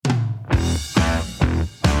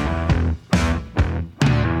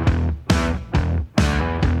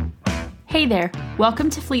Hey there, welcome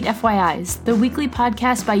to Fleet FYIs, the weekly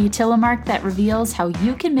podcast by Utilimark that reveals how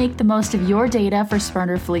you can make the most of your data for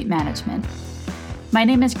smarter fleet management. My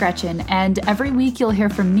name is Gretchen, and every week you'll hear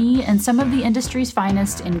from me and some of the industry's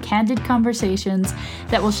finest in candid conversations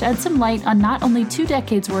that will shed some light on not only 2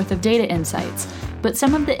 decades worth of data insights, but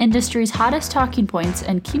some of the industry's hottest talking points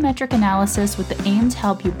and key metric analysis with the aim to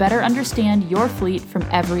help you better understand your fleet from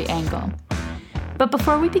every angle. But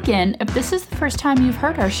before we begin, if this is the first time you've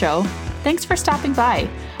heard our show, thanks for stopping by.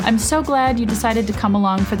 I'm so glad you decided to come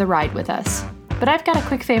along for the ride with us. But I've got a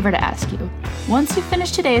quick favor to ask you. Once you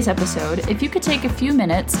finish today's episode, if you could take a few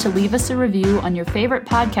minutes to leave us a review on your favorite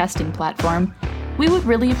podcasting platform, we would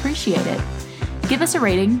really appreciate it. Give us a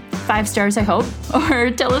rating, 5 stars I hope,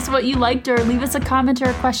 or tell us what you liked or leave us a comment or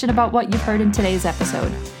a question about what you've heard in today's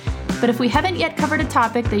episode. But if we haven't yet covered a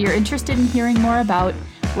topic that you're interested in hearing more about,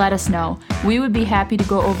 let us know. We would be happy to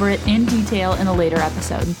go over it in detail in a later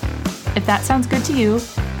episode. If that sounds good to you,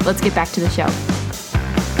 let's get back to the show.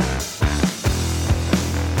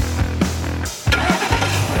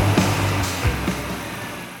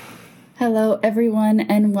 Hello, everyone,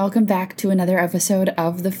 and welcome back to another episode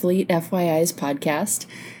of the Fleet FYIs podcast.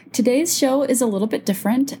 Today's show is a little bit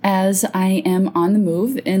different as I am on the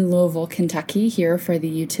move in Louisville, Kentucky, here for the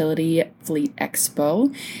Utility Fleet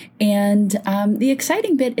Expo. And the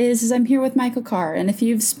exciting bit is I'm here with Michael Carr. And if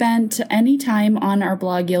you've spent any time on our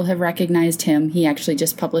blog, you'll have recognized him. He actually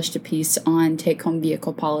just published a piece on take-home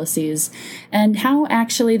vehicle policies and how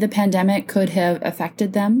actually the pandemic could have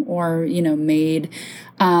affected them or, made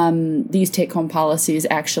these take-home policies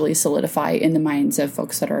actually solidify in the minds of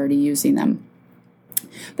folks that are already using them.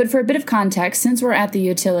 But for a bit of context, since we're at the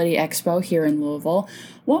Utility Expo here in Louisville,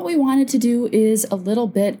 what we wanted to do is a little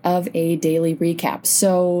bit of a daily recap.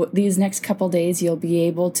 So these next couple days, you'll be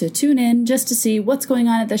able to tune in just to see what's going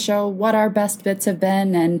on at the show, what our best bits have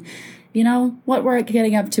been, and, what we're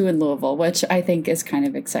getting up to in Louisville, which I think is kind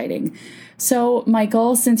of exciting. So,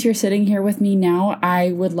 Michael, since you're sitting here with me now,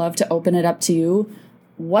 I would love to open it up to you.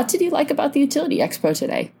 What did you like about the Utility Expo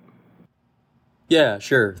today? Yeah,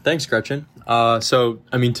 sure. Thanks, Gretchen.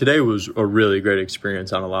 Today was a really great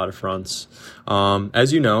experience on a lot of fronts.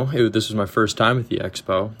 As you know, this was my first time at the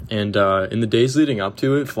Expo, and in the days leading up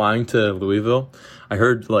to it, flying to Louisville, I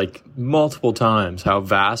heard multiple times how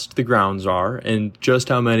vast the grounds are and just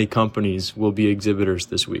how many companies will be exhibitors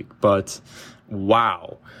this week. But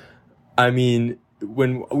wow.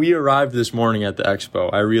 When we arrived this morning at the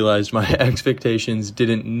Expo, I realized my expectations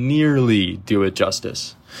didn't nearly do it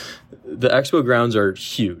justice. The Expo grounds are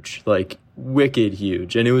huge, wicked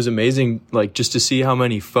huge. And it was amazing, just to see how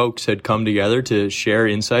many folks had come together to share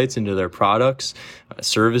insights into their products,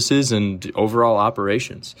 services, and overall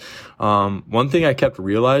operations. One thing I kept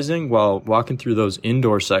realizing while walking through those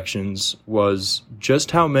indoor sections was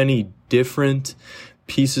just how many different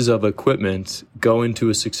pieces of equipment go into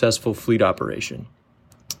a successful fleet operation.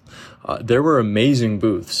 There were amazing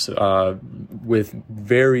booths with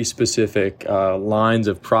very specific lines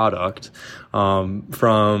of product,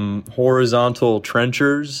 from horizontal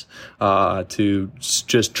trenchers to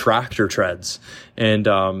just tractor treads. And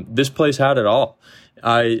this place had it all.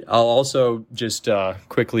 I'll also just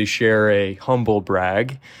quickly share a humble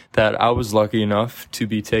brag that I was lucky enough to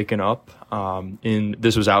be taken up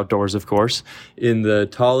this was outdoors, of course, in the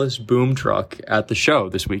tallest boom truck at the show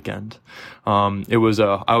this weekend. I was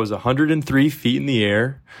 103 feet in the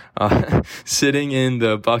air, sitting in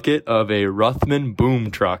the bucket of a Ruthman boom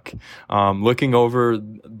truck, looking over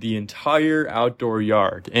the entire outdoor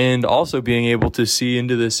yard and also being able to see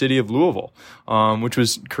into the city of Louisville, which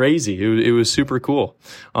was crazy. It was super cool.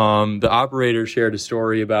 The operator shared a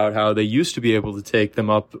story about how they used to be able to take them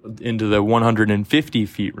up into the 150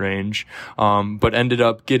 feet range, but ended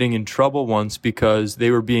up getting in trouble once because they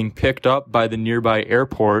were being picked up by the nearby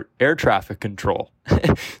airport air traffic control.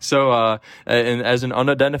 And as an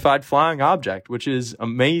unidentified flying object, which is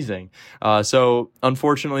amazing. So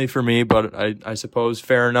unfortunately for me, but I suppose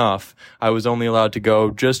fair enough, I was only allowed to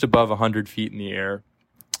go just above 100 feet in the air.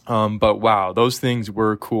 But wow, those things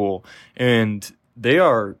were cool. And they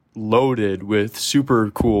are loaded with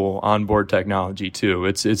super cool onboard technology too.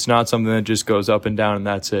 It's not something that just goes up and down and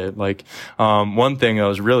that's it. One thing that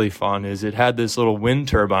was really fun is it had this little wind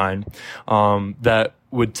turbine, that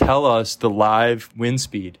would tell us the live wind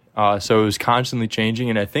speed. So it was constantly changing,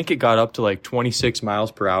 and I think it got up to 26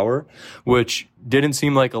 miles per hour, which didn't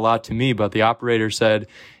seem like a lot to me, but the operator said,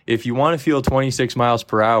 if you want to feel 26 miles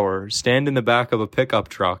per hour, stand in the back of a pickup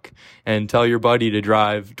truck and tell your buddy to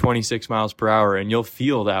drive 26 miles per hour and you'll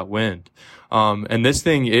feel that wind. And this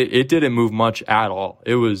thing, it didn't move much at all.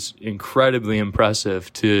 It was incredibly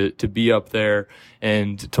impressive to be up there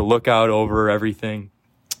and to look out over everything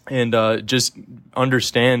and just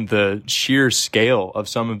understand the sheer scale of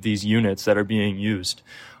some of these units that are being used.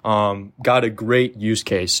 Got a great use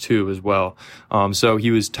case too as well. So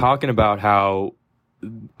he was talking about how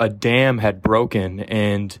a dam had broken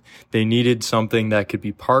and they needed something that could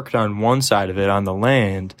be parked on one side of it on the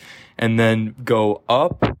land and then go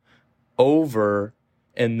up, over,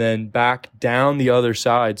 and then back down the other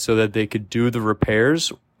side so that they could do the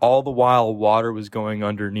repairs, all the while water was going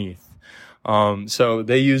underneath. So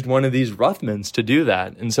they used one of these Ruthmans to do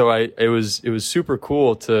that. And so it was super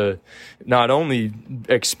cool to not only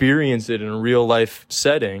experience it in a real life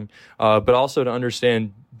setting, but also to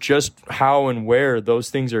understand just how and where those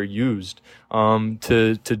things are used,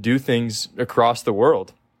 to do things across the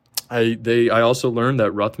world. I also learned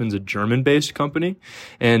that Ruthman's a German-based company,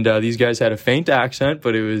 and these guys had a faint accent,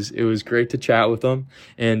 but it was great to chat with them.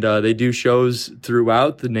 And they do shows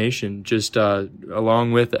throughout the nation, just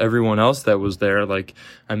along with everyone else that was there. Like,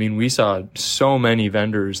 I mean, we saw so many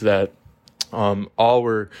vendors that all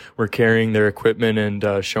were carrying their equipment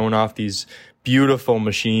and showing off these beautiful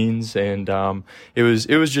machines, and it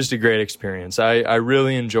was just a great experience. I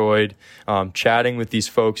really enjoyed chatting with these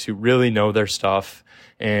folks who really know their stuff.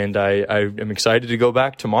 And I am excited to go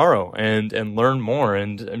back tomorrow and learn more.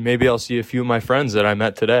 And maybe I'll see a few of my friends that I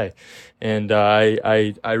met today. And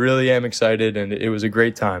I really am excited, and it was a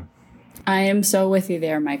great time. I am so with you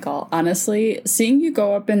there, Michael. Honestly, seeing you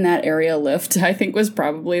go up in that aerial lift, I think was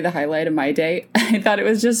probably the highlight of my day. I thought it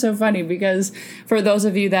was just so funny because for those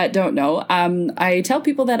of you that don't know, I tell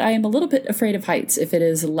people that I am a little bit afraid of heights if it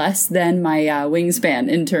is less than my wingspan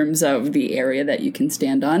in terms of the area that you can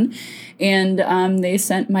stand on. And they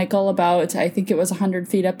sent Michael about, I think it was 100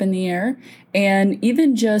 feet up in the air. And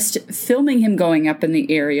even just filming him going up in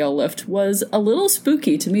the aerial lift was a little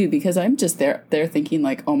spooky to me because I'm just there thinking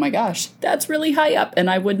like, oh my gosh, that's really high up. And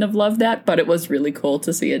I wouldn't have loved that, but it was really cool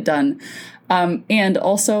to see it done. And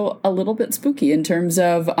also a little bit spooky in terms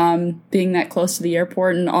of being that close to the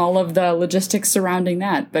airport and all of the logistics surrounding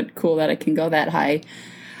that. But cool that it can go that high.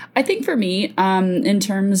 I think for me, in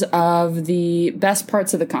terms of the best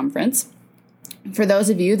parts of the conference, for those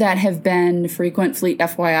of you that have been frequent Fleet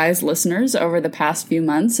FYI's listeners over the past few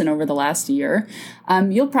months and over the last year,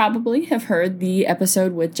 you'll probably have heard the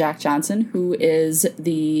episode with Jack Johnson, who is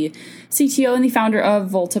the CTO and the founder of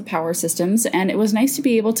Volta Power Systems. And it was nice to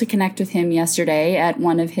be able to connect with him yesterday at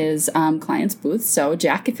one of his clients' booths. So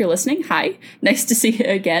Jack, if you're listening, hi, nice to see you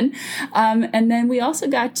again. And then we also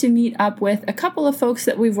got to meet up with a couple of folks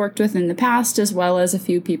that we've worked with in the past, as well as a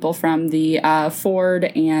few people from the Ford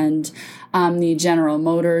and the General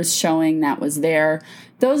Motors showing that was there.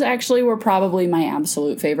 Those actually were probably my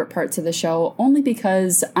absolute favorite parts of the show, only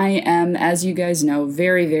because I am, as you guys know,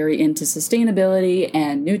 very, very into sustainability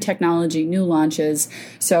and new technology, new launches.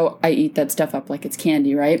 So I eat that stuff up like it's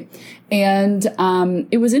candy, right? And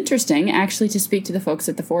it was interesting actually to speak to the folks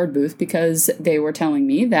at the Ford booth because they were telling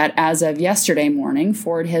me that as of yesterday morning,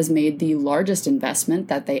 Ford has made the largest investment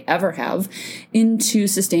that they ever have into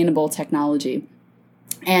sustainable technology.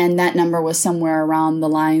 And that number was somewhere around the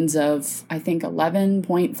lines of, I think,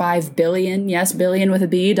 11.5 billion, yes, billion with a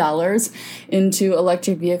B, dollars into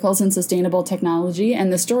electric vehicles and sustainable technology.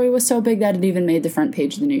 And the story was so big that it even made the front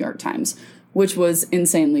page of the New York Times, which was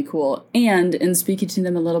insanely cool. And in speaking to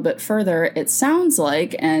them a little bit further, it sounds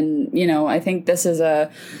like, and, you know, I think this is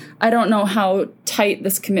I don't know how tight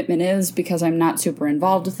this commitment is because I'm not super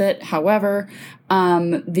involved with it. However,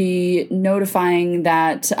 the notifying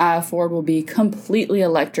that Ford will be completely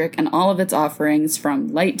electric and all of its offerings from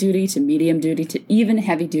light duty to medium duty to even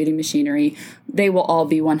heavy duty machinery, they will all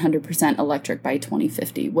be 100% electric by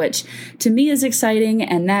 2050, which to me is exciting.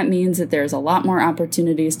 And that means that there's a lot more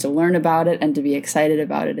opportunities to learn about it and to be excited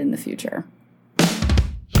about it in the future.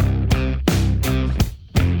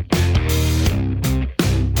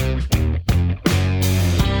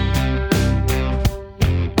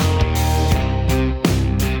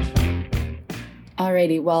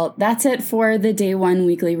 Alrighty, well, that's it for the Day 1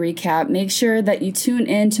 weekly recap. Make sure that you tune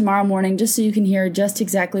in tomorrow morning just so you can hear just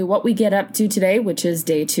exactly what we get up to today, which is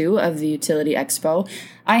Day 2 of the Utility Expo.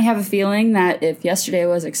 I have a feeling that if yesterday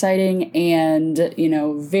was exciting and, you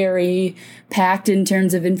know, very packed in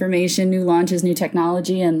terms of information, new launches, new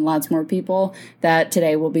technology, and lots more people, that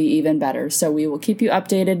today will be even better. So we will keep you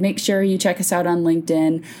updated. Make sure you check us out on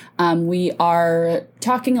LinkedIn. We are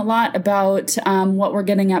talking a lot about what we're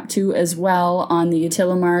getting up to as well on the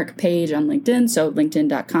Utilimark page on LinkedIn, so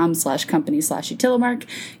linkedin.com/company/Utilimark.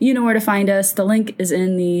 You know where to find us. The link is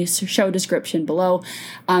in the show description below.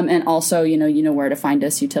 And also, you know where to find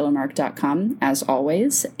us, utilimark.com, as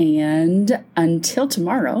always. And until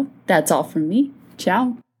tomorrow, that's all from me.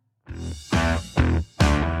 Ciao.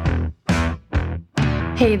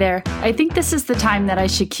 Hey there. I think this is the time that I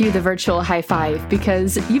should cue the virtual high five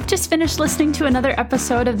because you've just finished listening to another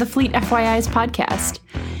episode of the Fleet FYI's podcast.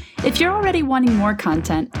 If you're already wanting more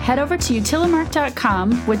content, head over to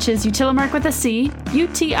utilimark.com, which is Utilimark with a C,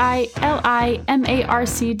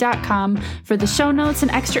 UTILIMARC.com, for the show notes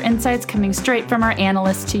and extra insights coming straight from our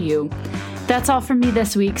analysts to you. That's all from me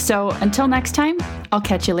this week, so until next time, I'll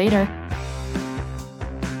catch you later.